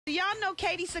Do y'all know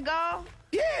Katey Sagal?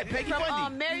 Yeah, Peggy From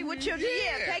Bundy. Married with Children.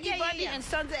 Yeah, Peggy Bundy and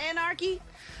Sons of Anarchy.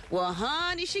 Well,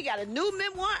 honey, she got a new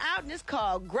memoir out, and it's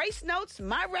called Grace Notes,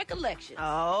 My Recollections.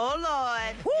 Oh,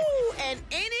 Lord. Woo! And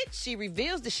in it, she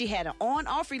reveals that she had an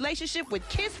on-off relationship with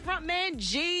Kiss frontman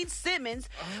Gene Simmons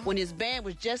when his band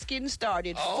was just getting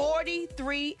started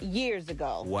 43 years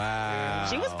ago. Wow.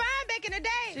 She was fine back in the day.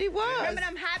 She was. Remember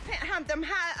them high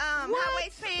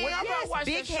waist pants? When I watch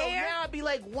big that show hair. now, I'd be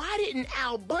like, why didn't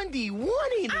Al Bundy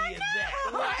want any of that?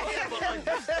 I never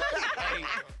understood.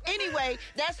 Anyway,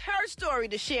 that's her story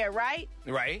to share, right?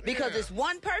 Right. Because it's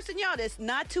one person, y'all, that's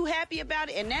not too happy about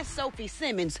it, and that's Sophie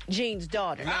Simmons, Gene's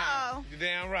daughter. Nah, you're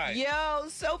damn right. Yo,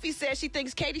 Sophie says she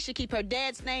thinks Katey should keep her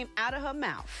dad's name out of her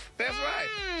mouth. That's right.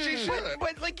 She should.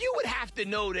 But like, you would have to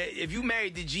know that if you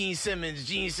married to Gene Simmons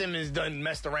done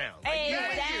messed around. Like,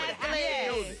 Exactly. you would have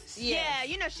to know this. Yeah,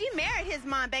 you know, she married his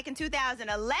mom back in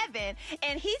 2011,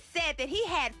 and he said that he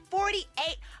had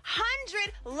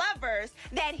 4,800 lovers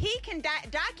that he can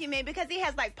document because he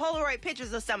has like Polaroid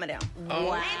pictures of some of them.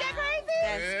 Wow. Ain't that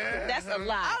crazy? That's a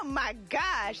lot. Oh my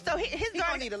gosh! So his He's daughter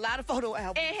gonna need a lot of photo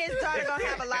albums. and his daughter gonna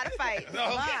have a lot of fights.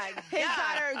 My His God.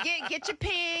 daughter, get your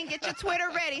pen, get your Twitter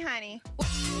ready, honey.